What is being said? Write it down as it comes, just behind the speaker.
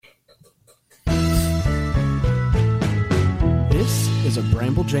is a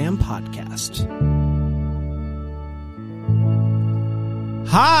Bramble Jam podcast.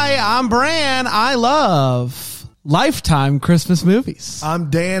 Hi, I'm Bran. I love Lifetime Christmas movies. I'm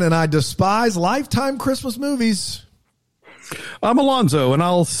Dan, and I despise Lifetime Christmas movies. I'm Alonzo, and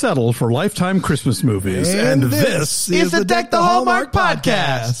I'll settle for Lifetime Christmas movies. And this is the Deck the Hallmark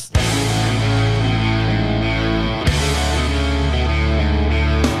podcast.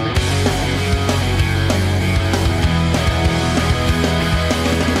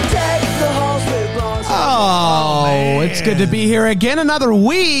 Oh, it's good to be here again. Another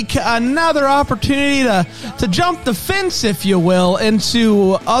week, another opportunity to jump the fence, if you will,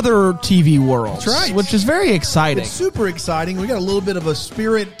 into other TV worlds. That's right. Which is very exciting. It's super exciting. We got a little bit of a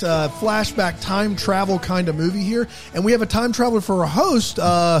spirit flashback time travel kind of movie here. And we have a time traveler for a host,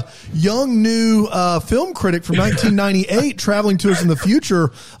 young new film critic from 1998 traveling to us in the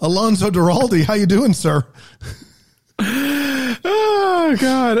future, Alonzo Duralde. How you doing, sir? Oh,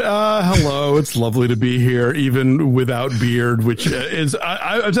 God. Hello. It's lovely to be here, even without beard, which is,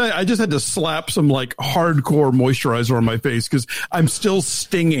 I just had to slap some like hardcore moisturizer on my face because I'm still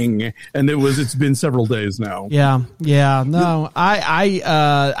stinging, and it's been several days now. Yeah. No,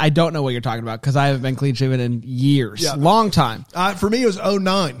 I don't know what you're talking about because I haven't been clean shaven in years. Yeah. Long time. For me, it was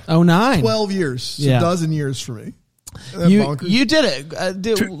 09. 09. 12 years. Yeah. A dozen years for me. You did it.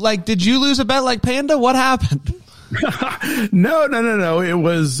 Did you lose a bet like Panda? What happened? No. It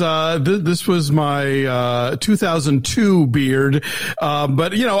was, this was my, 2002 beard.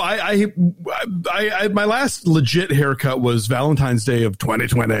 But you know, I my last legit haircut was Valentine's Day of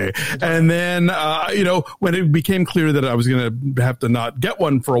 2020. And then, you know, when it became clear that I was going to have to not get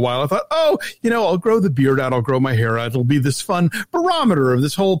one for a while, I thought, I'll grow the beard out. I'll grow my hair out. It'll be this fun barometer of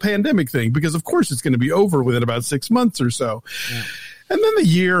this whole pandemic thing, because of course it's going to be over within about 6 months or so. Yeah. And then the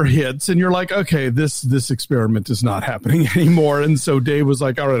year hits, and you're like, okay, this experiment is not happening anymore. And so Dave was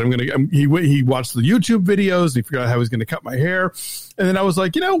like, all right, he watched the YouTube videos, and he figured out how he was going to cut my hair. And then I was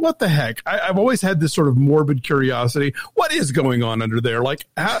like, you know, what the heck? I've always had this sort of morbid curiosity. What is going on under there? Like,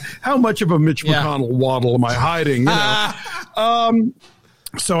 how much of a Mitch McConnell waddle am I hiding? You know?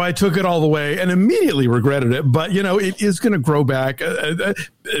 So I took it all the way and immediately regretted it. But, you know, it is going to grow back.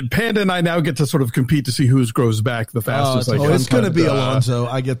 Panda and I now get to sort of compete to see whose grows back the fastest. It's going to be Alonzo.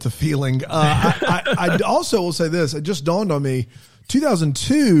 I get the feeling. I also will say this. It just dawned on me.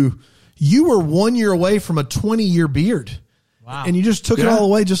 2002, you were 1 year away from a 20-year beard. Wow. And you just took it all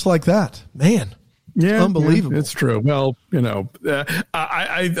away just like that. Man. Yeah, unbelievable. It's true. Well, you know,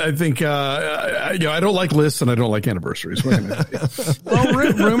 I think, you know, I don't like lists and I don't like anniversaries. Well,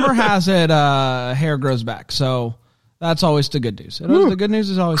 rumor has it hair grows back. So that's always the good news. The good news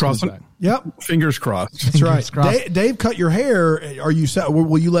is always comes back. Yep. Fingers crossed. That's right. Dave cut your hair. Are you set?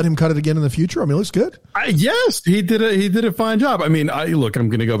 Will you let him cut it again in the future? I mean, it looks good. Yes, he did a fine job. I mean, look, I'm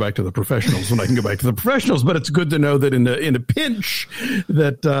going to go back to the professionals when I can go back to the professionals, but it's good to know that in a pinch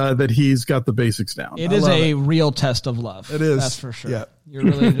that he's got the basics down. It is a real test of love. It is. That's for sure. Yeah. You're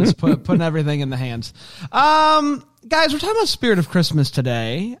really just putting everything in the hands. Guys, we're talking about Spirit of Christmas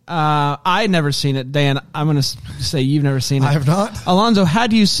today. I never seen it. Dan, I'm going to say you've never seen it. I have not. Alonzo,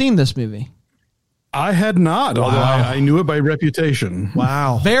 had you seen this movie? I had not, although I knew it by reputation.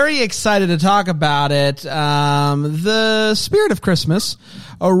 Wow. Very excited to talk about it. The Spirit of Christmas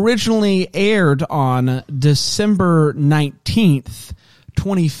originally aired on December 19th,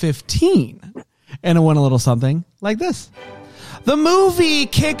 2015. And it went a little something like this. The movie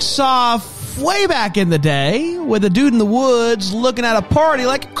kicks off way back in the day with a dude in the woods looking at a party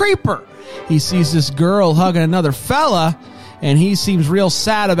like a creeper. He sees this girl hugging another fella, and he seems real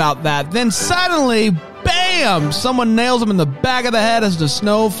sad about that. Then suddenly, bam, someone nails him in the back of the head as the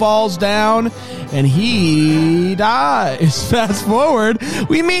snow falls down, and he dies. Fast forward,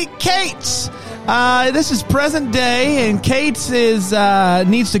 we meet Kate. This is present day, and Kate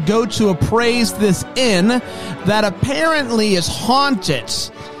needs to go to appraise this inn that apparently is haunted.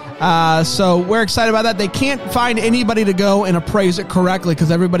 So we're excited about that. They can't find anybody to go and appraise it correctly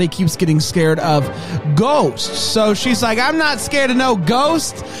because everybody keeps getting scared of ghosts. So she's like, I'm not scared of no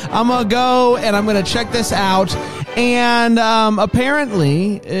ghost. I'm going to go and I'm going to check this out. And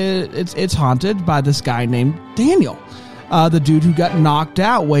apparently it's haunted by this guy named Daniel. The dude who got knocked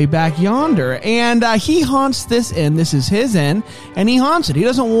out way back yonder. And he haunts this inn. This is his inn. And he haunts it. He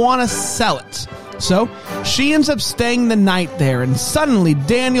doesn't want to sell it. So she ends up staying the night there. And suddenly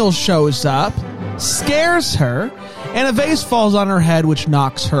Daniel shows up, scares her, and a vase falls on her head, which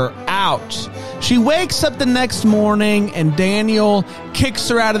knocks her out. She wakes up the next morning, and Daniel kicks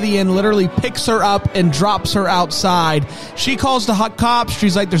her out of the inn, literally picks her up and drops her outside. She calls the hot cops.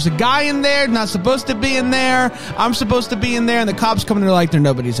 She's like, there's a guy in there, not supposed to be in there. I'm supposed to be in there. And the cops come in, they're like,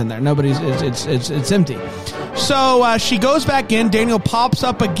 nobody's in there. It's empty. So she goes back in. Daniel pops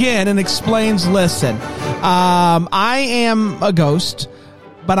up again and explains, listen, I am a ghost,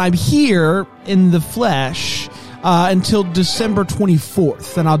 but I'm here in the flesh until December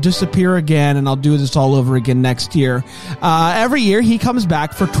 24th, and I'll disappear again, and I'll do this all over again next year. Every year, he comes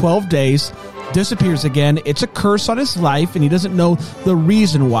back for 12 days, disappears again. It's a curse on his life, and he doesn't know the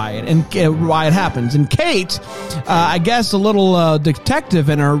reason why it happens. And Kate, I guess a little detective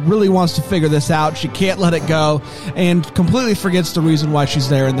in her, really wants to figure this out. She can't let it go, and completely forgets the reason why she's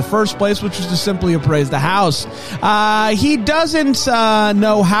there in the first place, which is to simply appraise the house. He doesn't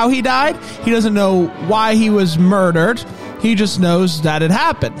know how he died. He doesn't know why he was murdered. He just knows that it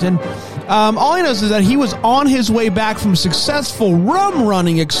happened. And all he knows is that he was on his way back from a successful rum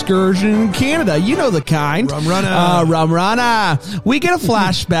running excursion in Canada. You know the kind. Rum runner. We get a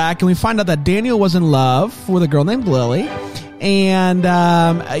flashback, and we find out that Daniel was in love with a girl named Lily. And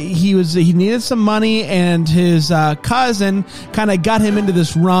he needed some money, and his cousin kind of got him into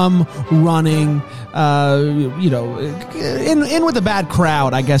this rum running, in with a bad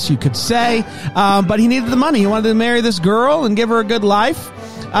crowd, I guess you could say. But he needed the money. He wanted to marry this girl and give her a good life.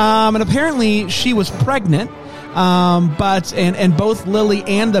 And apparently she was pregnant. But both Lily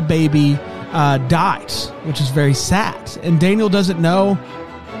and the baby died, which is very sad. And Daniel doesn't know.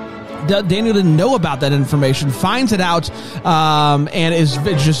 Daniel didn't know about that information, finds it out, and is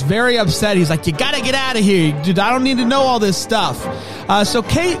just very upset. He's like, you gotta get out of here. Dude, I don't need to know all this stuff. So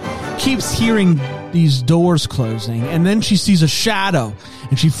Kate keeps hearing these doors closing, and then she sees a shadow,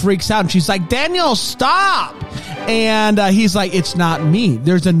 and she freaks out, and she's like, Daniel, stop! And he's like, it's not me.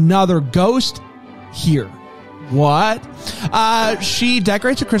 There's another ghost here. What? She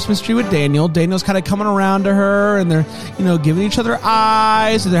decorates a Christmas tree with Daniel. Daniel's kind of coming around to her, and they're, giving each other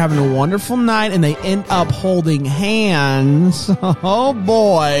eyes, and they're having a wonderful night, and they end up holding hands. Oh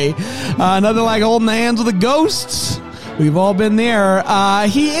boy. Another like holding the hands of the ghosts. We've all been there.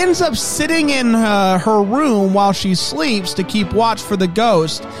 He ends up sitting in her room while she sleeps to keep watch for the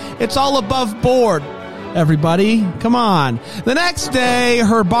ghost. It's all above board. Everybody, come on. The next day,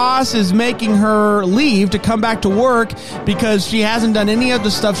 her boss is making her leave to come back to work because she hasn't done any of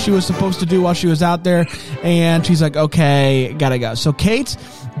the stuff she was supposed to do while she was out there. And she's like, okay, gotta go. So Kate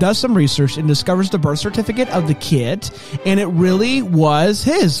does some research and discovers the birth certificate of the kid, and it really was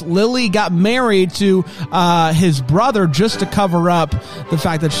his. Lily got married to his brother just to cover up the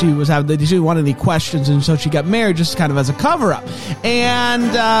fact that she didn't want any questions, and so she got married just kind of as a cover up.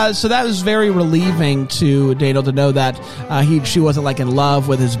 And so that was very relieving to Daniel to know that she wasn't like in love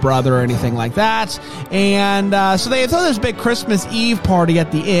with his brother or anything like that. And so they throw this big Christmas Eve party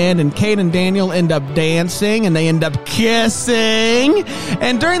at the end, and Kate and Daniel end up dancing, and they end up kissing.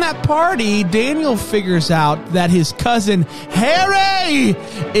 And during that party, Daniel figures out that his cousin Harry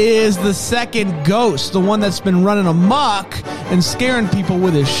is the second ghost, the one that's been running amok and scaring people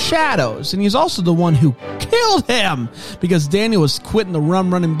with his shadows. And he's also the one who killed him because Daniel was quitting the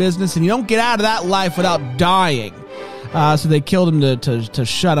rum running business, and you don't get out of that life without dying. So they killed him to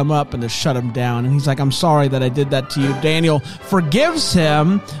shut him up and to shut him down. And he's like, I'm sorry that I did that to you. Daniel forgives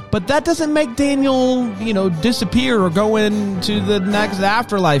him, but that doesn't make Daniel, disappear or go into the next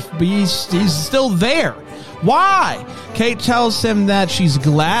afterlife. But he's still there. Why? Kate tells him that she's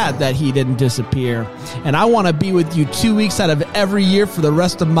glad that he didn't disappear. And I want to be with you 2 weeks out of every year for the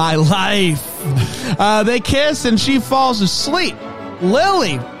rest of my life. They kiss and she falls asleep.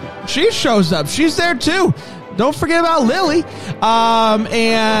 Lily, she shows up. She's there too. Don't forget about Lily.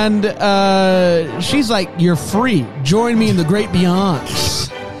 And she's like, you're free. Join me in the great beyond.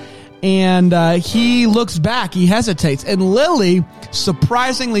 And he looks back. He hesitates. And Lily,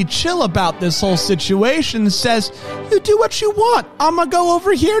 surprisingly chill about this whole situation, says, you do what you want. I'm going to go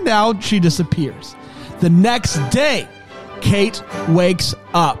over here now. She disappears. The next day, Kate wakes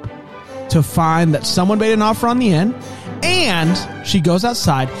up to find that someone made an offer on the inn. And she goes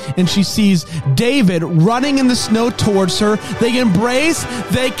outside and she sees David running in the snow towards her. They embrace,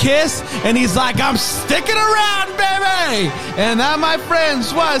 they kiss, and he's like, I'm sticking around, baby. And that, my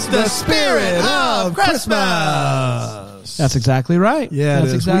friends, was the spirit of Christmas. That's exactly right. Yeah,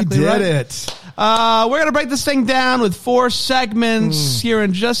 that's exactly we did right. it. We're going to break this thing down with 4 segments here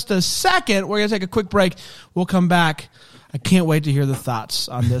in just a second. We're going to take a quick break. We'll come back. I can't wait to hear the thoughts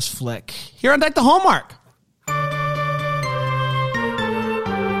on this flick here on Deck the Hallmark.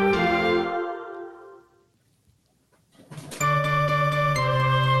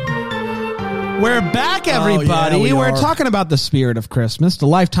 We're back, everybody. we We're are. talking about the spirit of Christmas, the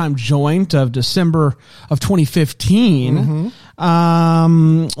lifetime joint of December of 2015. We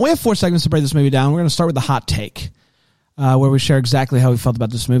have 4 segments to break this movie down. We're going to start with the hot take, where we share exactly how we felt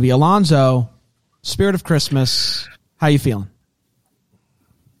about this movie. Alonzo, spirit of Christmas, how you feeling?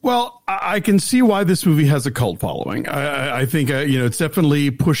 Well, I can see why this movie has a cult following. I think, it's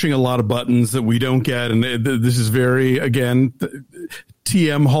definitely pushing a lot of buttons that we don't get. And this is very, again,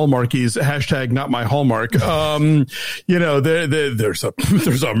 TM Hallmarkies, hashtag not my Hallmark. There's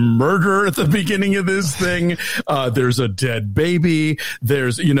a murder at the beginning of this thing. There's a dead baby.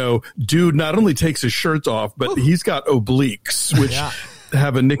 There's, dude not only takes his shirt off, but he's got obliques, which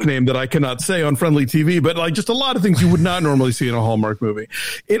have a nickname that I cannot say on friendly TV, but like just a lot of things you would not normally see in a Hallmark movie.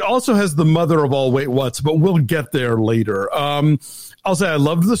 It also has the mother of all wait whats, but we'll get there later. I'll say I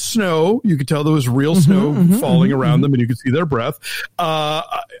loved the snow. You could tell there was real snow falling around them, and you could see their breath.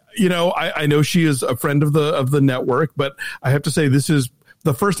 I know she is a friend of the network, but I have to say this is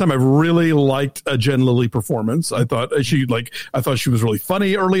the first time I've really liked a Jen Lilly performance. I thought she was really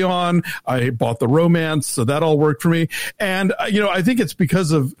funny early on. I bought the romance, so that all worked for me. And I think it's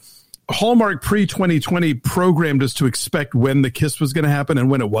because of Hallmark pre-2020 programmed us to expect when the kiss was going to happen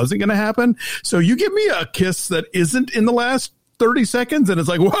and when it wasn't going to happen. So you give me a kiss that isn't in the last 30 seconds, and it's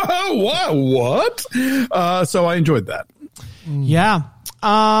like, whoa, what? So I enjoyed that. Yeah.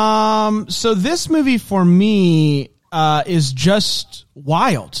 So this movie for me is just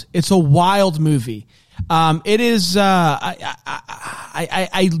wild. It's a wild movie. It is. I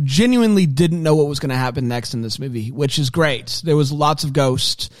genuinely didn't know what was going to happen next in this movie, which is great. There was lots of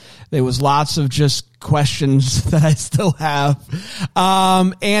ghosts. There was lots of just questions that I still have.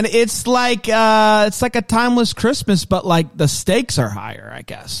 And it's like a timeless Christmas, but like the stakes are higher, I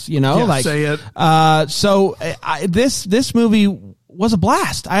guess, Say it. This movie was a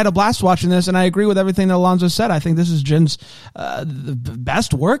blast. I had a blast watching this, and I agree with everything that Alonzo said. I think this is Jen's the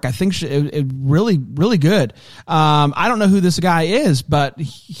best work. I think it really, really good. I don't know who this guy is, but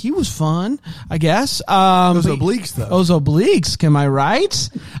he was fun, I guess. Those obliques, though. Those obliques, am I right?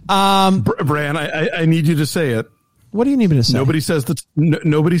 Bran, I need you to say it. What do you need me to say? Nobody says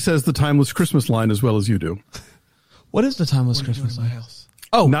the timeless Christmas line as well as you do. What is the timeless Christmas line?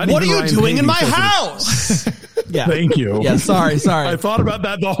 Oh, Not what are even you Ryan doing in my Painting says it. house? Yeah. Thank you. Yeah, sorry. I thought about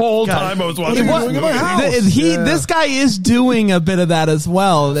that the whole time I was watching. This guy is doing a bit of that as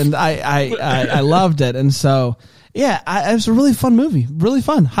well, and I loved it. And so, it was a really fun movie. Really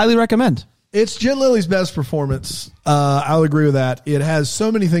fun. Highly recommend. It's Jen Lilly's best performance. I'll agree with that. It has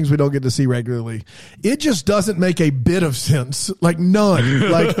so many things we don't get to see regularly. It just doesn't make a bit of sense. Like none.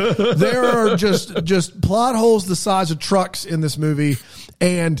 Like there are just plot holes the size of trucks in this movie,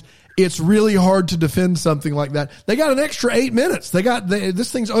 and it's really hard to defend something like that. They got an extra 8 minutes.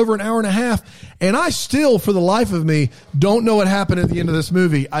 This thing's over an hour and a half, and I still, for the life of me, don't know what happened at the end of this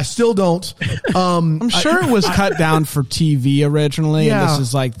movie. I still don't. I'm sure it was cut down for TV originally, and this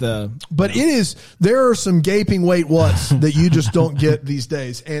is like But there are some gaping wait whats that you just don't get these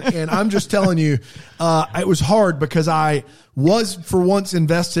days. And I'm just telling you, it was hard because I was for once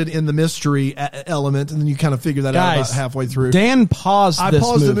invested in the mystery element, and then you kind of figure that out about halfway through. Dan paused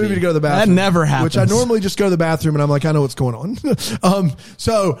the movie to go to the bathroom. That never happens. Which I normally just go to the bathroom and I'm like, I know what's going on.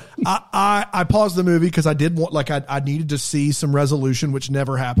 So I paused the movie because I did want, I needed to see some resolution, which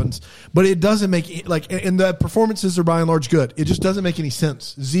never happens. But it doesn't make, and the performances are by and large good. It just doesn't make any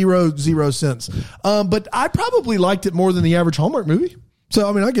sense. Zero sense. But I probably liked it more than the average Hallmark movie. So,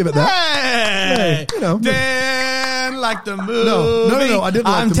 I mean, I'll give it that. Hey, Dan liked the movie. No, I didn't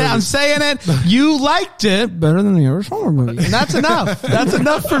like the movie. I'm saying it. You liked it better than the average Hallmark movie. And that's enough. That's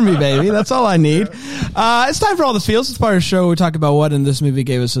enough for me, baby. That's all I need. It's time for All the Feels. It's part of the show where we talk about what in this movie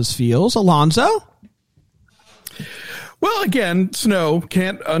gave us those feels. Alonzo? Well, again, snow.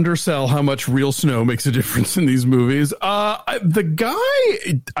 Can't undersell how much real snow makes a difference in these movies. The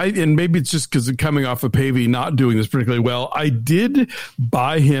guy, and maybe it's just because coming off of Pavey not doing this particularly well, I did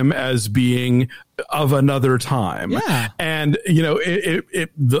buy him as being of another time. Yeah. And,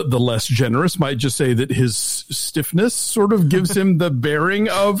 the less generous might just say that his stiffness sort of gives him the bearing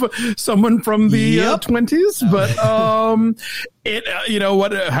of someone from the 20s. But,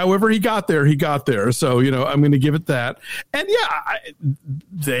 however he got there. So, I'm going to give it that. And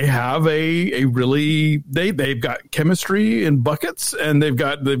they have a really, they've got chemistry in buckets, and they've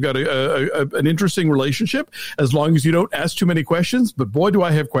got an interesting relationship as long as you don't ask too many questions. But boy, do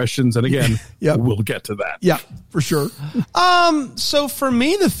I have questions. And again, we'll get to that. Yeah, for sure. So for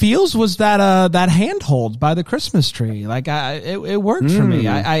me, the feels was that handhold by the Christmas tree. Like it worked for me.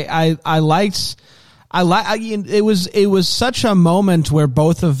 I liked. It was such a moment where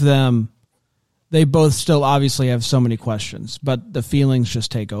both of them they both still obviously have so many questions, but the feelings just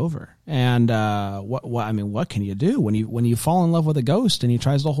take over. And what can you do when you fall in love with a ghost and he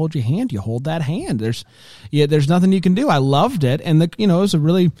tries to hold your hand? You hold that hand. There's nothing you can do. I loved it, and it was a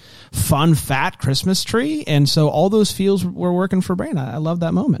really fun, fat Christmas tree, and so all those feels were working for Brand. I love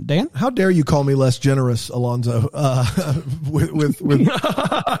that moment. Dan, how dare you call me less generous, Alonzo? With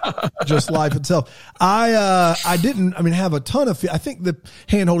just life itself. I didn't. I mean, have a ton of. I think the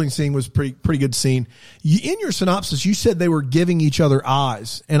hand holding scene was pretty good scene. In your synopsis, you said they were giving each other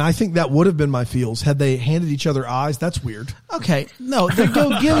eyes, and I think that would have been my feels had they handed each other eyes. That's weird. Okay, no, they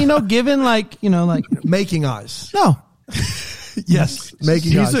go giving like making eyes. No. Yes,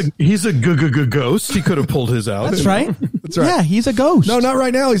 making eyes. He's a ghost. He could have pulled his out. That's right. That's right. Yeah, he's a ghost. No, not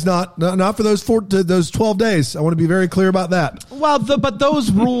right now. He's not. No, not for those 12 days. I want to be very clear about that. Well, but those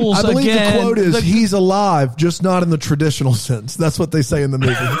rules. I believe again, the quote is he's alive, just not in the traditional sense. That's what they say in the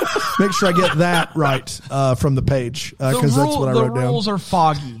movie. Make sure I get that right from the page because that's what I wrote down. The rules are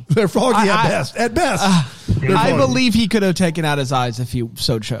foggy. They're foggy at best. At best, I believe he could have taken out his eyes if he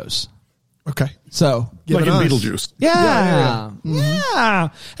so chose. Okay. So, like in Beetlejuice. Yeah.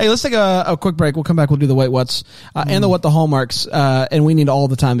 Hey, let's take a quick break. We'll come back. We'll do the Wait What's and the What the Hallmarks. And we need all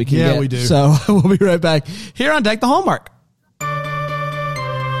the time we can get. Yeah, we do. So we'll be right back here on Deck the Hallmark.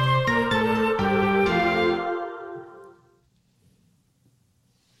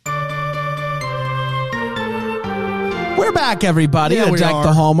 We're back, everybody, at Deck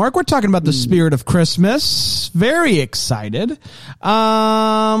the Hallmark. We're talking about the spirit of Christmas. Very excited.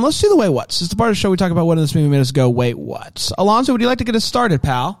 Let's do the Wait What's. It's the part of the show we talk about what in this movie made us go, wait, what? Alonzo, would you like to get us started,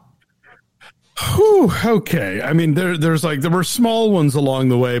 pal? Whew, okay. I mean, there were small ones along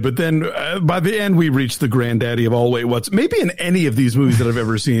the way, but then by the end, we reached the granddaddy of all wait what's. Maybe in any of these movies that I've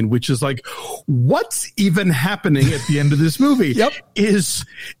ever seen, which is like, what's even happening at the end of this movie? Yep.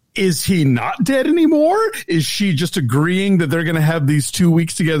 Is he not dead anymore? Is she just agreeing that they're going to have these 2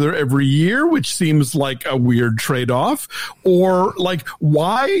 weeks together every year, which seems like a weird trade-off? Or like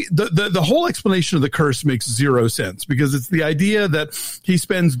why the whole explanation of the curse makes zero sense, because it's the idea that he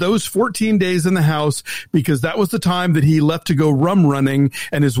spends those 14 days in the house because that was the time that he left to go rum running,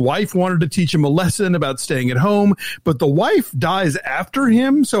 and his wife wanted to teach him a lesson about staying at home, but the wife dies after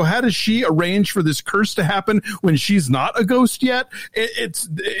him. So how does she arrange for this curse to happen when she's not a ghost yet?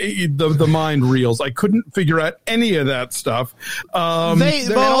 The mind reels. I couldn't figure out any of that stuff.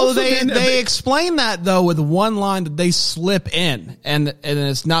 They explain that though with one line that they slip in, and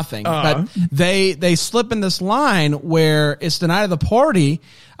it's nothing. But they slip in this line where it's the night of the party.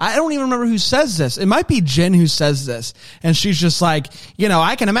 I don't even remember who says this. It might be Jen who says this, and she's just like,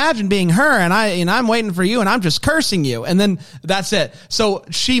 I can imagine being her, and I'm waiting for you, and I'm just cursing you, and then that's it. So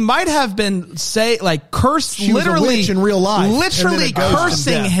she might have been cursed, she literally was a witch in real life, literally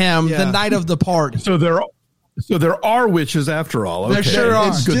cursing him the night of the party. So there are witches after all. Okay. There sure are.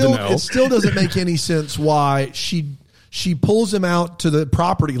 It's good to know. It still doesn't make any sense why she pulls him out to the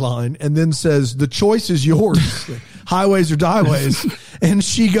property line and then says, the choice is yours, highways or dieways. And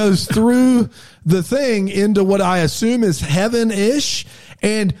she goes through the thing into what I assume is heaven-ish.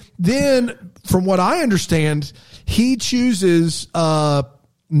 And then from what I understand, he chooses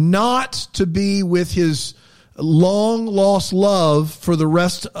not to be with his long lost love for the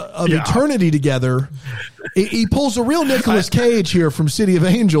rest of eternity together. He pulls a real Nicolas Cage here from City of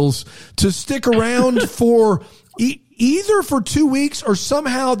Angels to stick around for either for 2 weeks, or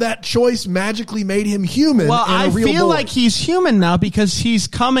somehow that choice magically made him human. Well, and a real I feel boy. like he's human now because he's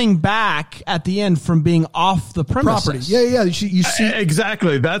coming back at the end from being off the premises. Property. Yeah. You see,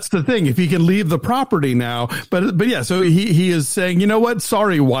 exactly. That's the thing. If he can leave the property now, but yeah. So he is saying, you know what?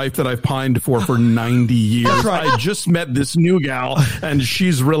 Sorry, wife, that I've pined for 90 years. Right. I just met this new gal, and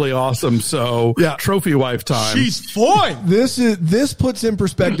she's really awesome. So trophy wife time. She's fine. This puts in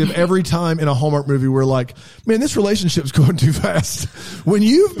perspective every time in a Hallmark movie we're like, man, this relationship's going too fast. When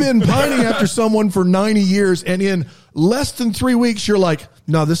you've been pining after someone for 90 years and in less than 3 weeks, you're like,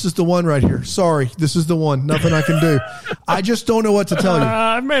 no, this is the one right here. Sorry, this is the one. Nothing I can do. I just don't know what to tell you.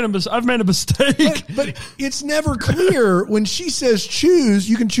 I've made a mistake. But it's never clear when she says choose,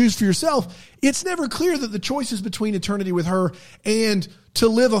 you can choose for yourself. It's never clear that the choice is between eternity with her and to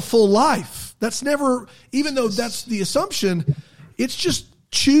live a full life. That's never, even though that's the assumption, it's just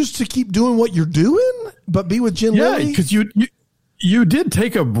choose to keep doing what you're doing, but be with Jen Lilly. Yeah, because you did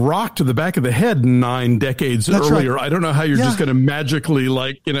take a rock to the back of the head 9 decades earlier. Right. I don't know how you're just going to magically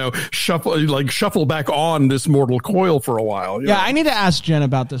shuffle back on this mortal coil for a while. Yeah, I need to ask Jen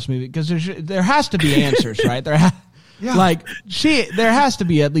about this movie because there has to be answers, right? There has to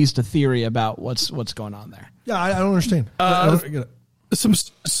be at least a theory about what's going on there. Yeah, I don't understand. I don't get it. some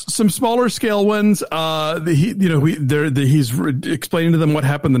smaller scale ones. He's explaining to them what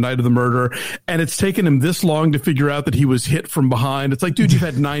happened the night of the murder, and it's taken him this long to figure out that he was hit from behind. It's like, dude, you've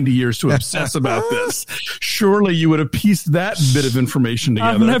had 90 years to obsess about this. Surely you would have pieced that bit of information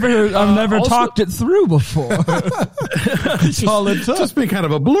together. I've never talked it through before. That's all it took. Just been kind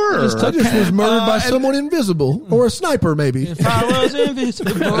of a blur. I just was murdered by someone invisible or a sniper, maybe. If I was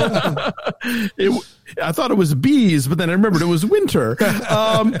invisible. I thought it was bees, but then I remembered it was winter. In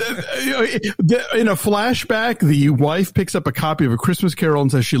a flashback, the wife picks up a copy of A Christmas Carol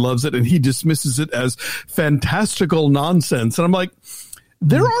and says she loves it, and he dismisses it as fantastical nonsense. And I'm like,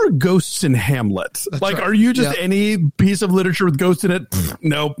 there are ghosts in Hamlet. That's like, right. Are you just any piece of literature with ghosts in it?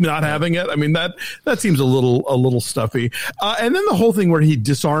 Nope, not having it. I mean, that seems a little stuffy. And then the whole thing where he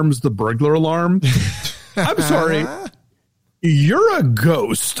disarms the burglar alarm. I'm sorry. You're a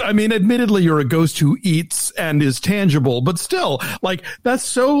ghost. I mean, admittedly, you're a ghost who eats and is tangible, but still, like, that's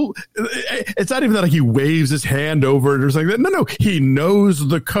so, it's not even that like he waves his hand over it or something. No, he knows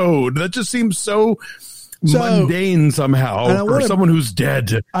the code. That just seems so mundane somehow for someone who's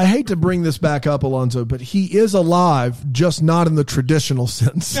dead. I hate to bring this back up, Alonzo, but he is alive, just not in the traditional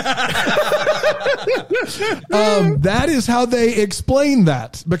sense. That is how they explain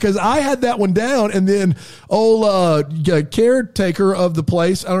that, because I had that one down, and then caretaker of the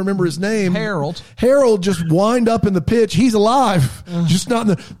place, I don't remember his name, Harold just wind up in the pitch. He's alive, just not in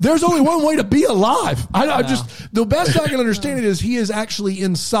the. There's only one way to be alive. I just, the best I can understand it is he is actually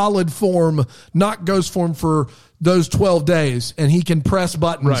in solid form, not ghost form, for those 12 days, and he can press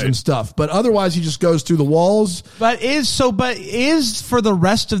buttons and stuff, but otherwise he just goes through the walls. But is for the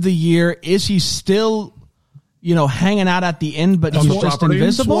rest of the year, is he still, hanging out at the end, but he's just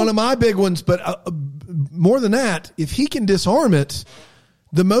invisible? It's one of my big ones, but more than that, if he can disarm it,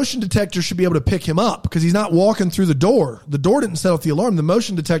 the motion detector should be able to pick him up, because he's not walking through the door. The door didn't set off the alarm. The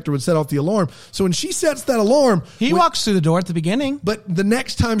motion detector would set off the alarm. So when she sets that alarm, he walks through the door at the beginning. But the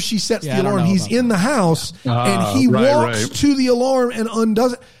next time she sets the alarm, he's in the house, and he walks to the alarm and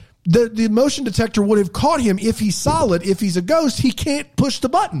undoes it. The motion detector would have caught him if he's solid. If he's a ghost, he can't push the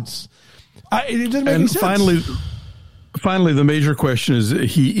buttons. It doesn't make any sense. Finally, the major question is,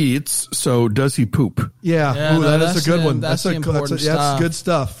 he eats, so does he poop? Yeah, that is a good one. That's good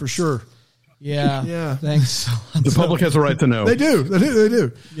stuff for sure. Yeah. Thanks. The public has a right to know. They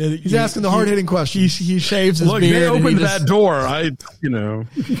do. Yeah, he's asking the hard-hitting questions. He shaves his beard. They opened that door.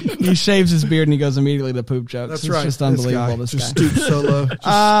 He shaves his beard and he goes immediately to poop jokes. That's right. It's just unbelievable. This guy. Stoops so low.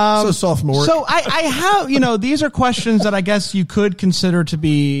 So sophomore. So I have, these are questions that I guess you could consider to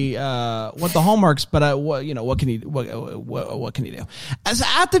be what the hallmarks, but what can you do? As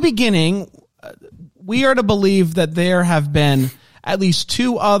at the beginning, we are to believe that there have been at least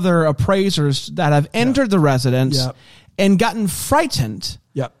two other appraisers that have entered the residence and gotten frightened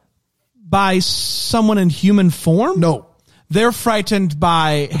by someone in human form. No, they're frightened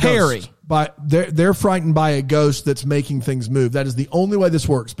by Harry. They're frightened by a ghost that's making things move. That is the only way this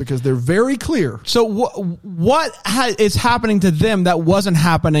works, because they're very clear. So what is happening to them that wasn't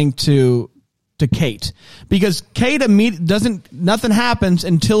happening to Kate? Because Kate nothing happens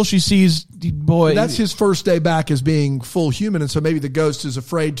until she sees the boy. That's his first day back as being full human, and so maybe the ghost is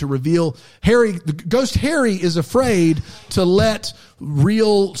afraid to reveal Harry. The ghost Harry is afraid to let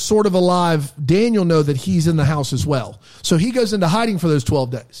real, sort of alive Daniel know that he's in the house as well. So he goes into hiding for those 12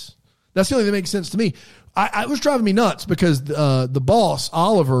 days. That's the only thing that makes sense to me. It was driving me nuts because the boss,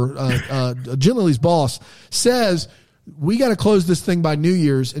 Oliver, Jen Lily's boss, says, we got to close this thing by New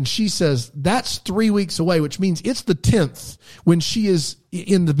Year's. And she says, that's 3 weeks away, which means it's the 10th when she is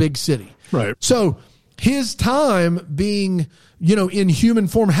in the big city. Right. So his time being, in human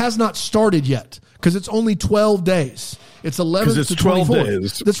form has not started yet, because it's only 12 days. It's 11th to 24th.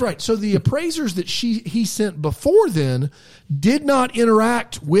 Days. That's right. So the appraisers that he sent before then did not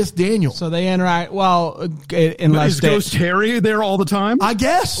interact with Daniel. So they interact, unless is Ghost Harry there all the time? I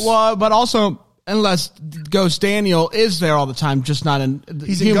guess. Well, but also, unless Ghost Daniel is there all the time, just not in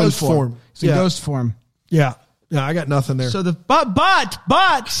he's in ghost form. He's in ghost form. Yeah. Yeah, I got nothing there. So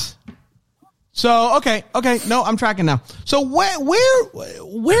so okay, no, I'm tracking now. So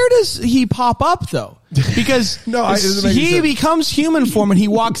where does he pop up though? Because he becomes human form and he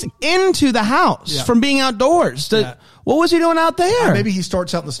walks into the house from being outdoors. What was he doing out there? Maybe he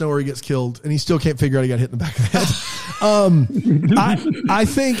starts out in the snow where he gets killed and he still can't figure out he got hit in the back of the head. I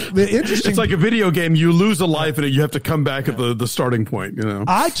think the interesting... It's like a video game. You lose a life and you have to come back at the starting point.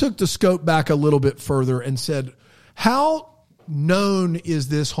 I took the scope back a little bit further and said, how known is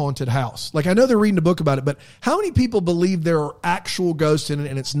this haunted house? Like, I know they're reading a book about it, but how many people believe there are actual ghosts in it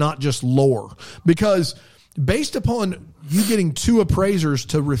and it's not just lore? Because based upon you getting 2 appraisers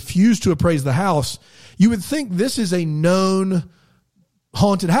to refuse to appraise the house, you would think this is a known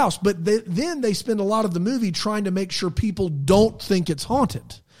haunted house. But then they spend a lot of the movie trying to make sure people don't think it's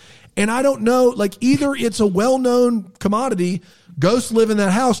haunted. And I don't know, like either it's a well-known commodity, ghosts live in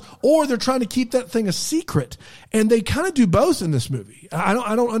that house, or they're trying to keep that thing a secret. And they kind of do both in this movie. I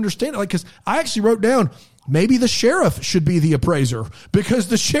don't understand it. Like, cause I actually wrote down, maybe the sheriff should be the appraiser because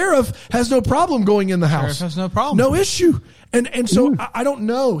the sheriff has no problem going in the house. Sheriff has no problem. No issue. And so I don't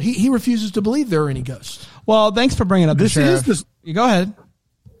know. He refuses to believe there are any ghosts. Well, thanks for bringing up the sheriff. You go ahead.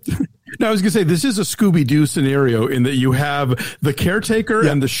 No, I was going to say, this is a Scooby-Doo scenario in that you have the caretaker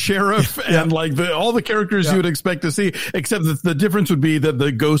and the sheriff and like all the characters you would expect to see, except that the difference would be that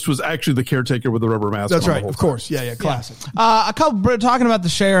the ghost was actually the caretaker with the rubber mask. That's right. Of course. Yeah. Classic. A couple talking about the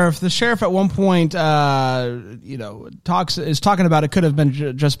sheriff. The sheriff at one point, is talking about it could have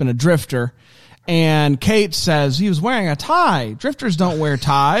been just been a drifter. And Kate says he was wearing a tie. Drifters don't wear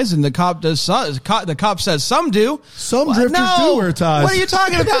ties, and the cop does. The cop says some do. Some drifters do wear ties. What are you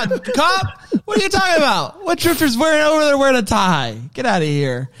talking about, cop? What are you talking about? What drifters wearing over there wearing a tie? Get out of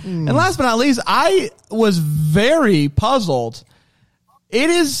here! And last but not least, I was very puzzled. It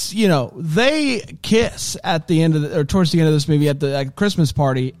is, they kiss at the end of towards the end of this movie at the Christmas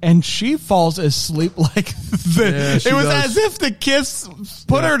party, and she falls asleep like it was as if the kiss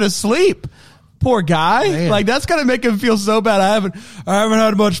put her to sleep. Poor guy. Man. Like, that's going to make him feel so bad. I haven't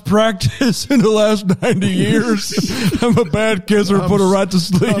had much practice in the last 90 years. I'm a bad kisser. Put her right to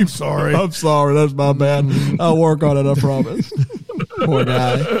sleep. I'm sorry. That's my bad. I'll work on it. I promise. Poor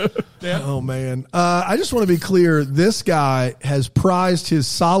guy. Yeah. Oh, man. I just want to be clear. This guy has prized his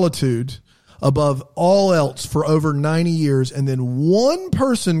solitude above all else for over 90 years. And then one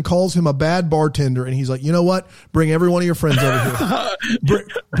person calls him a bad bartender. And he's like, you know what? Bring every one of your friends over here.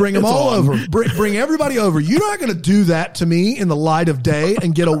 Bring them all over. Bring everybody over. You're not going to do that to me in the light of day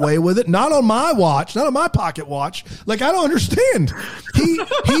and get away with it. Not on my watch, not on my pocket watch. Like, I don't understand.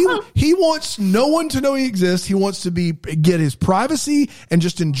 He wants no one to know he exists. He wants to get his privacy and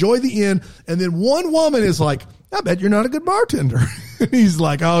just enjoy the inn. And then one woman is like, I bet you're not a good bartender. He's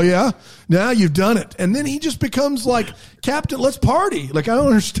like, oh yeah, now you've done it. And then he just becomes like, Captain, let's party. Like, I don't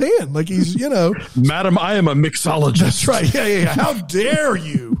understand. Like, he's, Madam, I am a mixologist. That's right. Yeah. How dare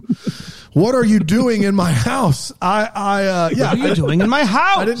you? What are you doing in my house? What are you doing in my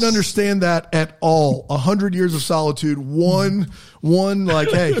house? I didn't understand that at all. 100 years of solitude. One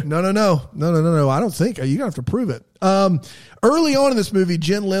like, hey, no. I don't think you don't have to prove it. Early on in this movie,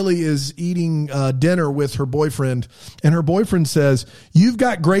 Jen Lilly is eating dinner with her boyfriend, and her boyfriend says, "You've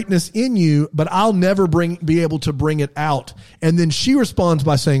got greatness in you, but I'll never be able to bring it out." And then she responds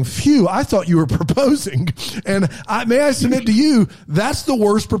by saying, "Phew, I thought you were proposing." And may I submit to you, that's the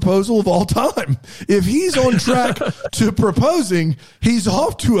worst proposal of all time. If he's on track to proposing, he's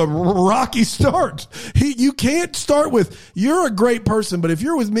off to a rocky start. You can't start with, "You're a great person, but if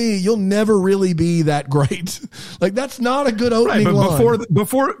you're with me, you'll never really be that great." Like, that's not a good opening line.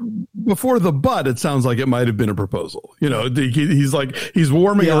 Before the butt, it sounds like it might have been a proposal. He's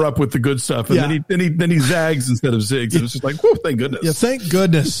warming her up with the good stuff, and then he zags instead of zigs. And it's just like, whoa, thank goodness. Yeah, thank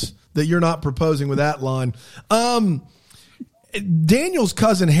goodness that you're not proposing with that line. Daniel's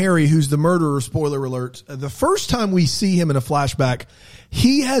cousin Harry, who's the murderer, spoiler alert, the first time we see him in a flashback,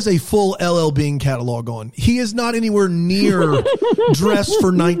 he has a full LL Bean catalog on. He is not anywhere near dressed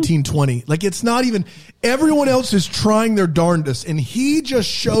for 1920. Like, it's not even, everyone else is trying their darndest, and he just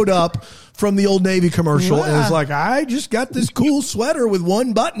showed up from the Old Navy commercial and is like, I just got this cool sweater with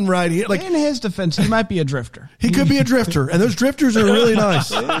one button right here. Like, in his defense, he might be a drifter. He could be a drifter, and those drifters are really nice.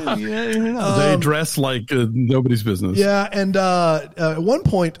 They dress like nobody's business. Yeah, and at one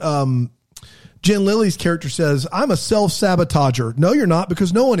point, Jen Lilly's character says, "I'm a self-sabotager." No, you're not,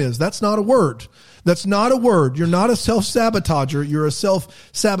 because no one is. That's not a word. That's not a word. You're not a self-sabotager. You're a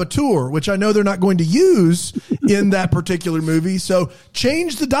self-saboteur, which I know they're not going to use in that particular movie. So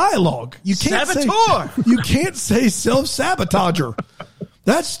change the dialogue. You can't say self-sabotager.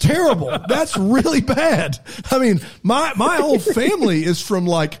 That's terrible. That's really bad. I mean, my whole family is from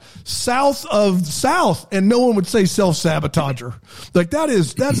like south of South, and no one would say self-sabotager. Like,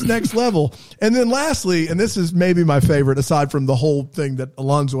 that's next level. And then lastly, and this is maybe my favorite aside from the whole thing that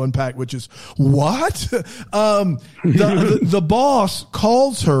Alonzo unpacked, which is what? The boss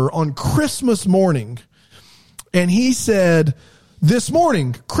calls her on Christmas morning, and he said, "This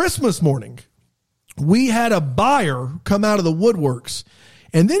morning, Christmas morning, we had a buyer come out of the woodworks."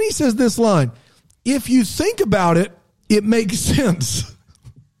 And then he says this line, "If you think about it, it makes sense."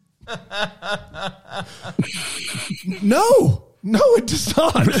 No, No, it does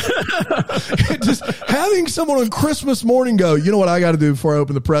not. It just having someone on Christmas morning go, you know what I got to do before I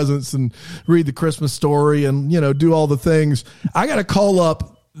open the presents and read the Christmas story and, do all the things. I got to call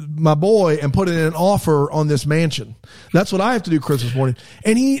up my boy and put in an offer on this mansion. That's what I have to do Christmas morning.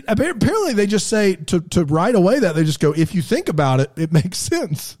 And apparently they just say to right away that they just go, if you think about it, it makes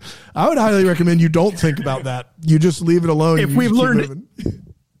sense. I would highly recommend you don't think about that. You just leave it alone. If we've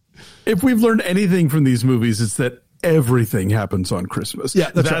learned anything from these movies, it's that everything happens on Christmas.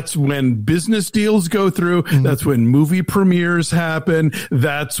 Yeah, that's right. When business deals go through. Mm-hmm. That's when movie premieres happen.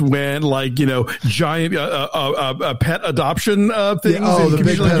 That's when, giant pet adoption things. Yeah, the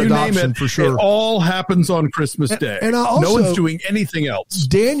big pet adoption, for sure. It all happens on Christmas Day. And no one's doing anything else.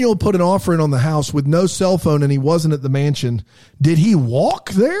 Daniel put an offer in on the house with no cell phone, and he wasn't at the mansion. Did he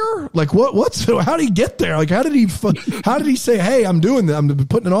walk there? How did he get there? How did he say, hey, I'm doing that. I'm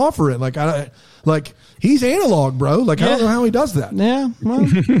putting an offer in. He's analog, bro. I don't know how he does that. Yeah, well,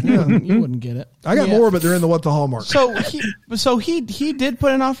 you wouldn't get it. I got more, but they're in the What the Hallmark. So he did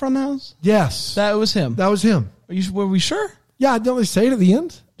put an offer on the house? Yes. That was him. Were we sure? Yeah, don't they say it at the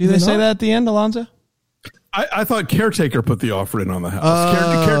end? Do they say that at the end, Alonzo? I thought Caretaker put the offering on the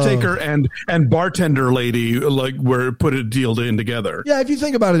house. Caretaker and bartender lady put a deal in together. Yeah, if you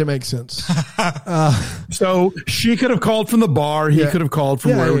think about it, it makes sense. So she could have called from the bar. He could have called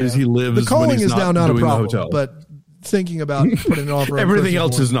from wherever it is he lives. The calling when he's is now not a problem. The hotel. But thinking about putting an offer on everything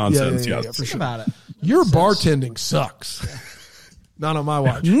else is nonsense. Yeah, for sure. Think about it. Your bartending sucks. Not on my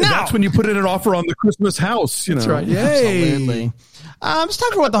watch. No. That's when you put in an offer on the Christmas house. That's right. Yay. Absolutely. It's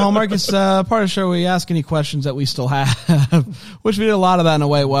time for What the Hallmark. It's part of the show where we ask any questions that we still have, which we did a lot of that in a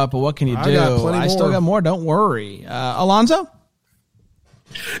way. But what can you do? I still got more. Don't worry. Alonzo?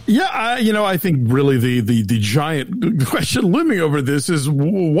 Yeah, I think really the giant question looming over this is,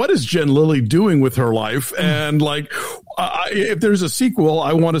 what is Jen Lilly doing with her life? And if there's a sequel,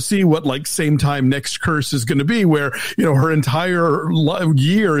 I want to see what Same Time Next Curse is going to be, where her entire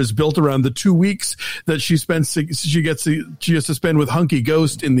year is built around the 2 weeks that she has to spend with Hunky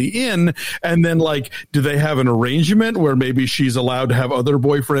Ghost in the inn, and then do they have an arrangement where maybe she's allowed to have other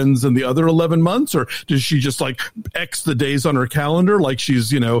boyfriends in the other 11 months, or does she just X the days on her calendar like she's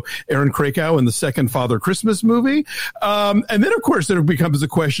Aaron Krakow in the second Father Christmas movie? And then of course there becomes a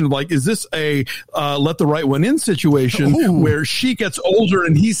question of is this a Let the Right One In situation? Ooh. Where she gets older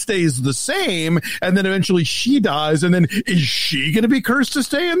and he stays the same, and then eventually she dies, and then is she going to be cursed to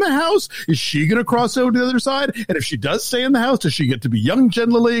stay in the house? Is she going to cross over to the other side? And if she does stay in the house, does she get to be young Jen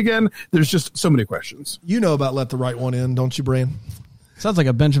Lilly again? There's just so many questions. You know about Let the Right One In, don't you, Brian? Sounds like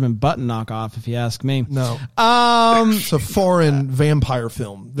a Benjamin Button knockoff, if you ask me. No. It's a foreign vampire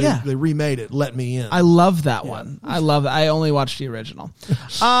film. They remade it, Let Me In. I love that one. I love it. I only watched the original.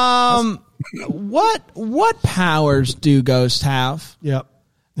 What powers do ghosts have? Yep.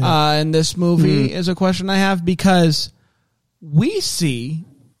 In this movie is a question I have, because we see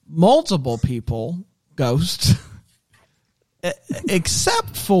multiple people, ghosts,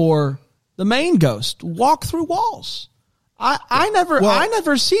 except for the main ghost, walk through walls. I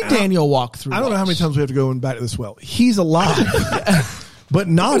never see Daniel walk through. I don't know how many times we have to go back to this well. He's alive. But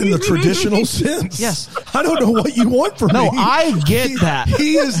not in the traditional sense. Yes. I don't know what you want from me. No, I get that.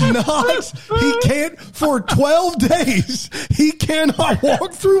 He is not. He can't, for 12 days, he cannot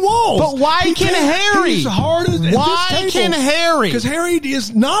walk through walls. But why can Harry? He's hard as Why can Harry? Because Harry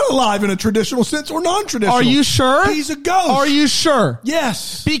is not alive in a traditional sense or non-traditional. Are you sure? He's a ghost. Are you sure?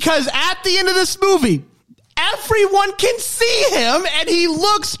 Yes. Because at the end of this movie, everyone can see him, and he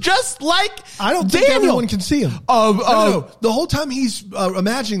looks just like I don't think Daniel. everyone can see him. No. The whole time he's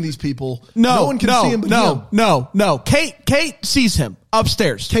imagining these people, no one can see him but him. No. Kate sees him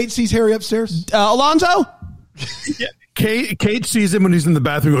upstairs. Kate sees Harry upstairs? Alonzo? Yeah. Kate sees him when he's in the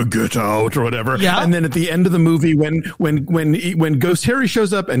bathroom, go, get out, or whatever. Yeah. And then at the end of the movie, when Ghost Harry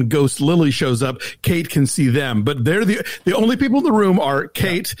shows up and Ghost Lily shows up, Kate can see them. But they're the only people in the room are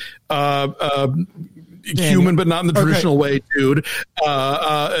Kate, human, but not in the traditional way, dude.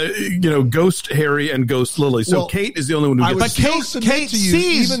 Ghost Harry and Ghost Lily. So Kate is the only one who gets. But Kate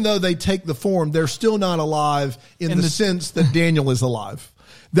sees, even though they take the form, they're still not alive in the sense that Daniel is alive.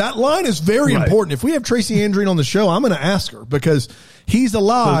 That line is very important. If we have Tracy Andreen on the show, I'm going to ask her, because he's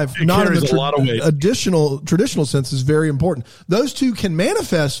alive, so not in the traditional sense, is very important. Those two can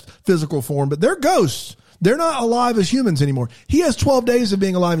manifest physical form, but they're ghosts. They're not alive as humans anymore. He has 12 days of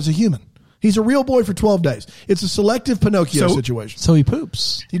being alive as a human. He's a real boy for 12 days. It's a selective Pinocchio situation. So he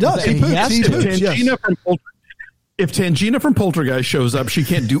poops. He does. He poops. If Tangina from Poltergeist shows up, she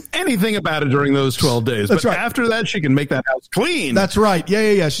can't do anything about it during those 12 days. That's right. After that, she can make that house clean. That's right.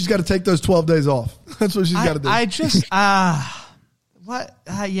 Yeah. She's got to take those 12 days off. That's what she's got to do. What?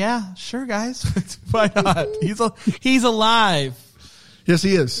 Yeah, sure, guys. Why not? He's alive. Yes,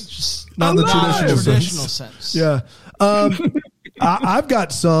 he is. Just Not in the not traditional sense. Yeah. I've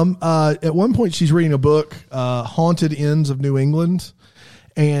got some. At one point, she's reading a book, Haunted Inns of New England.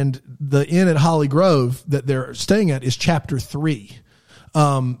 And the inn at Holly Grove that they're staying at is chapter 3.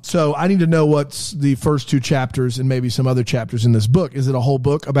 So I need to know what's the first 2 chapters and maybe some other chapters in this book. Is it a whole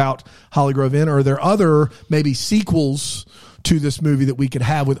book about Holly Grove Inn, or are there other maybe sequels to this movie that we could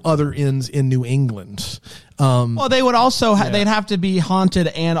have with other inns in New England? Well, they would also they'd have to be haunted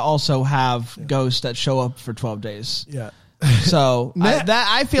and also have ghosts that show up for 12 days. Yeah. So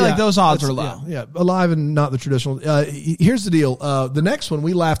I feel like those odds are low. Yeah, alive and not the traditional. Here's the deal. The next one,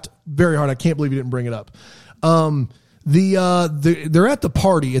 we laughed very hard. I can't believe you didn't bring it up. They're at the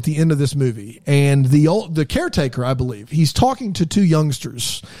party at the end of this movie, and the caretaker, I believe, he's talking to 2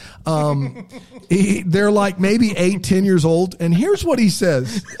 youngsters. They're like maybe 8-10 years old, and here's what he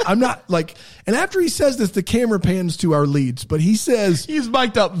says. And after he says this, the camera pans to our leads, but he says He's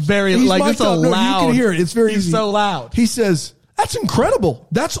mic'd up very he's like mic'd it's a up. No, loud. you can hear it. It's very He's easy. so loud. He says, "That's incredible.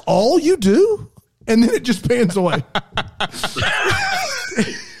 That's all you do?" And then it just pans away.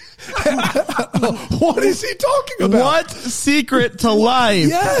 What is he talking about? What secret to life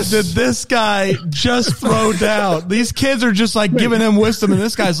did this guy just throw down? These kids are just like giving him wisdom, and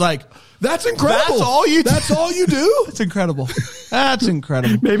this guy's like, That's incredible. That's all you do? That's all you do? It's incredible. That's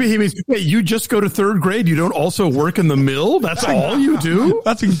incredible. Maybe he means, hey, you just go to 3rd grade. You don't also work in the mill. That's all you do.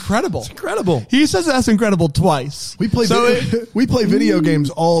 That's incredible. Incredible. He says that's incredible twice. We play video games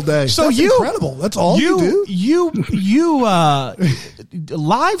all day. So that's incredible. That's all you do. You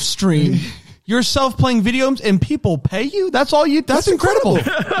live stream yourself playing video games and people pay you. That's all you. That's incredible.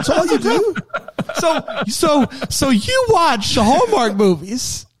 That's all you do. So you watch Hallmark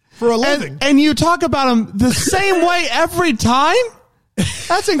movies for a living, and you talk about them the same way every time.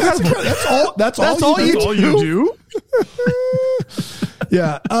 That's incredible. That's all you do.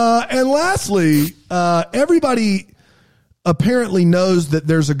 Yeah. And lastly, everybody apparently knows that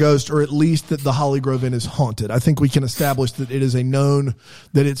there's a ghost, or at least that the Holly Grove Inn is haunted. I think we can establish that it is a known,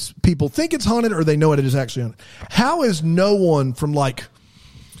 that it's people think it's haunted or they know it is actually haunted. How is no one from like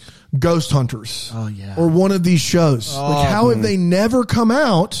Ghost Hunters or one of these shows, how have they never come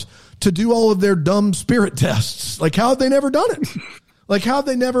out to do all of their dumb spirit tests? Like, how have they never done it? Like, how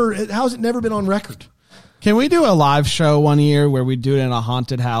has it never been on record? Can we do a live show one year where we do it in a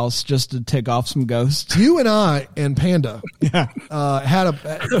haunted house just to tick off some ghosts? You and I and Panda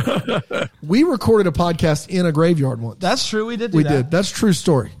we recorded a podcast in a graveyard once. That's true. We did do that. We did. That's a true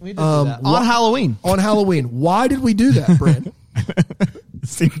story. We did do that. On Halloween. On Halloween. Why did we do that, Brand? It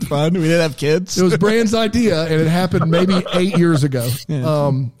seemed fun. We didn't have kids. It was Brand's idea, and it happened maybe 8 years ago.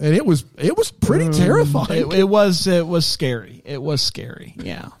 And it was pretty terrifying. It was scary. It was scary.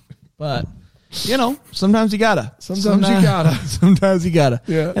 Yeah. But you know, sometimes you gotta. Sometimes you gotta.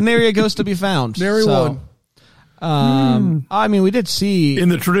 Yeah. And nary a ghost to be found. Nary one. I mean, we did see in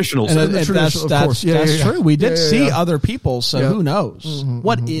the traditional sense. That's true. We did see other people, so who knows? Mm-hmm,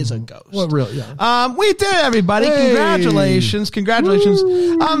 what is a ghost? What really? Yeah. We did it, everybody. Hey. Congratulations.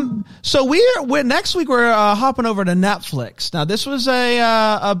 So we're next week we're hopping over to Netflix. Now this was a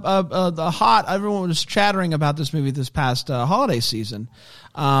hot. Everyone was chattering about this movie this past holiday season.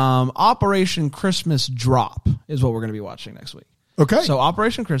 Operation Christmas Drop is what we're going to be watching next week. Okay. So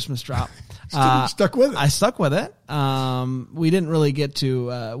Operation Christmas Drop. Stuck with it. I stuck with it. We didn't really get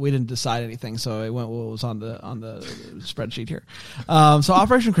to. We didn't decide anything, so it went what was on the spreadsheet here. So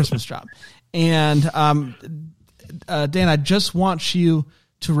Operation Christmas Drop, and Dan, I just want you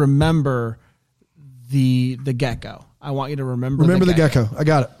to remember the gecko. I want you to remember the gecko. I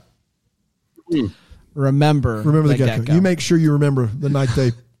got it. Remember the gecko. You make sure you remember the night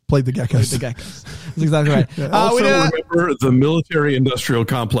they played the geckos. That's exactly right. Also remember the military-industrial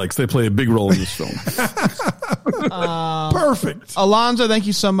complex. They play a big role in this film. Perfect. Alonzo, thank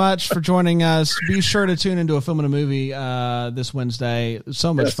you so much for joining us. Be sure to tune into A Film and a Movie this Wednesday.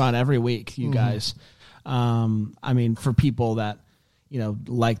 So much fun every week, you guys. I mean, for people that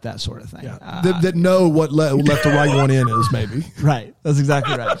like that sort of thing. Yeah. That know what let the right one in is, maybe. Right. That's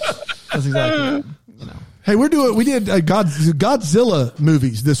exactly right. Hey, we did Godzilla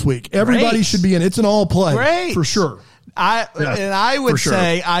movies this week. Everybody should be in. It's an all play. Great. For sure. I would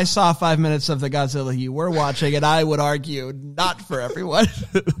say I saw 5 minutes of the Godzilla you were watching, and I would argue not for everyone.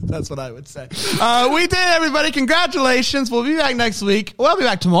 That's what I would say. We did, everybody. Congratulations. We'll be back next week. We'll be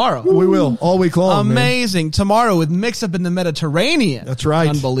back tomorrow. We will. All week long. Amazing. Man. Tomorrow with Mix Up in the Mediterranean. That's right.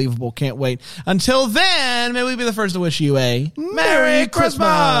 Unbelievable. Can't wait. Until then, may we be the first to wish you a Merry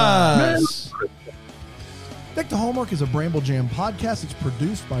Christmas. Deck to Hallmark is a Bramble Jam podcast. It's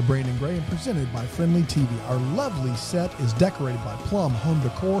produced by Brandon Gray and presented by Friendly TV. Our lovely set is decorated by Plum Home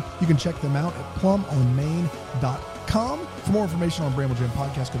Decor. You can check them out at plumonmain.com. For more information on Bramble Jam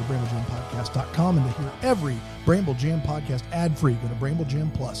Podcast, go to bramblejampodcast.com. And to hear every Bramble Jam podcast ad-free, go to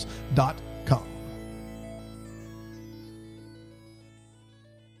bramblejamplus.com.